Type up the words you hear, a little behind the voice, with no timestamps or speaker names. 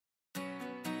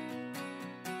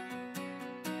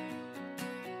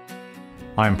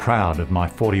I am proud of my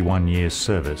 41 years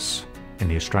service in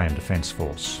the Australian Defence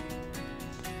Force.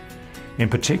 In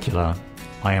particular,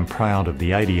 I am proud of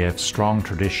the ADF's strong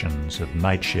traditions of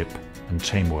mateship and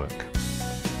teamwork.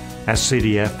 As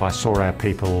CDF, I saw our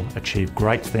people achieve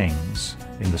great things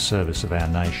in the service of our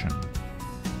nation,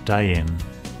 day in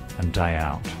and day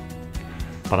out.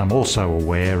 But I'm also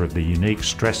aware of the unique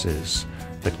stresses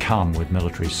that come with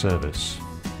military service.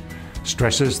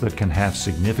 Stresses that can have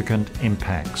significant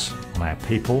impacts on our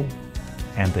people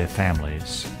and their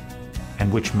families,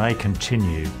 and which may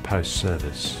continue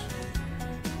post-service.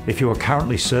 If you are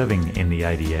currently serving in the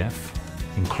ADF,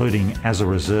 including as a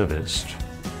reservist,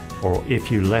 or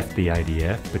if you left the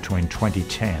ADF between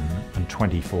 2010 and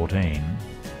 2014,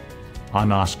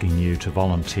 I'm asking you to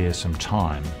volunteer some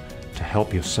time to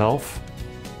help yourself,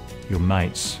 your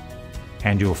mates,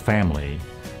 and your family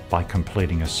by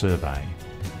completing a survey.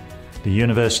 The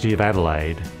University of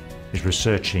Adelaide is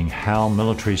researching how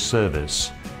military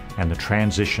service and the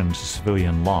transition to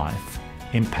civilian life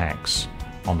impacts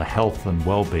on the health and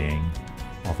well-being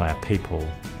of our people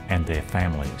and their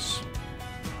families.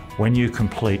 When you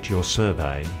complete your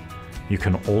survey, you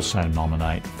can also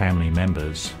nominate family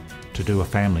members to do a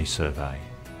family survey.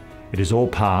 It is all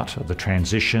part of the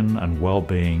Transition and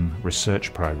Wellbeing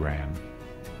Research Program,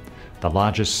 the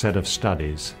largest set of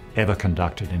studies ever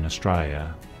conducted in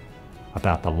Australia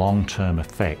about the long-term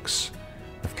effects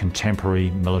of contemporary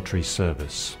military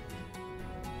service.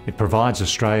 It provides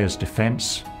Australia's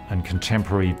defence and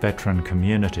contemporary veteran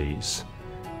communities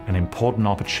an important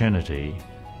opportunity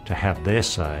to have their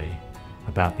say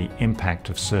about the impact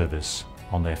of service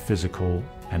on their physical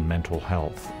and mental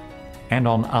health, and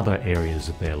on other areas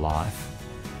of their life,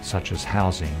 such as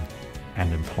housing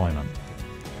and employment.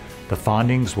 The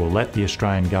findings will let the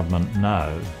Australian Government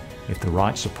know if the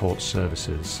right support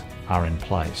services are in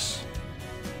place.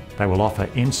 They will offer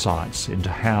insights into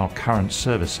how current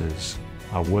services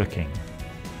are working,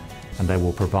 and they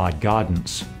will provide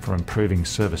guidance for improving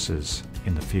services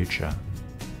in the future.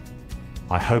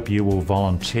 I hope you will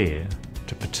volunteer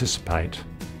to participate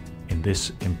in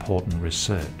this important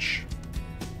research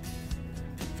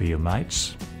for your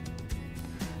mates,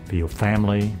 for your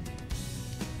family,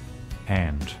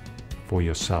 and for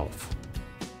yourself.